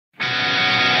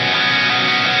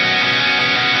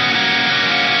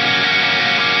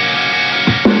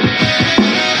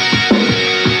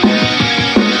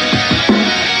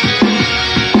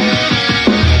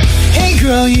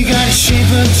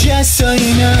look, just so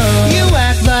you know, you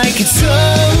act like it's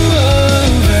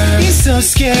over. You're so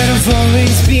scared of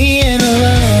always being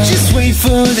alone. Just wait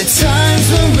for the times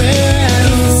when we're at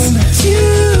home. It's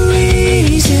too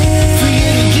easy for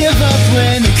you to give up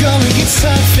when the going gets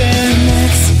tough. And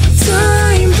next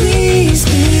time, please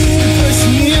be the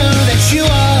person you know that you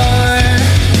are.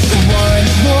 One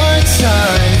more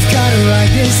time, gotta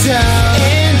write this out.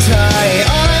 And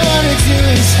all I wanna do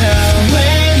is help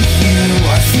when you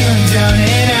are feeling down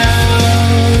and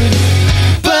out.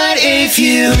 But if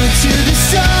you look to the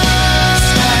stars,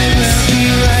 I will be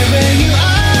right where you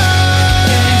are.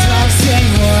 And I'll say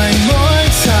one more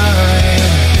time,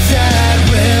 that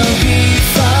will be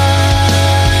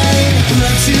fine.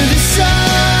 Look to the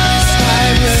stars, I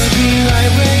will be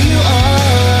right where you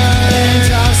are. And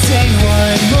I'll say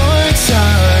one more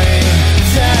time,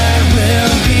 that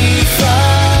will be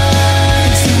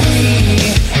fine. So we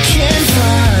can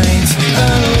find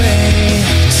a way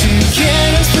to get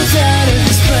us both out of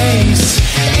this place.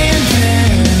 And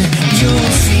then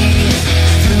you'll see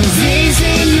the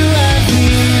reason you love me.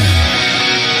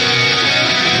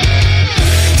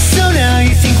 So now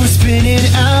you think we're spinning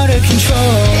out of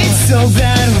control. It's so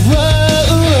bad,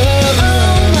 whoa,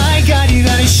 oh my God, you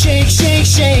gotta shake, shake,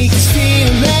 shake this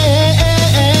feeling.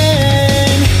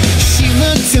 She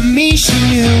looked at me, she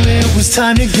knew it was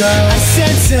time to go. I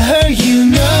said to her, you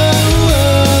know,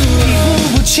 people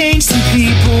will change, some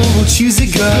people will choose to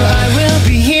go. I will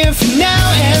be here for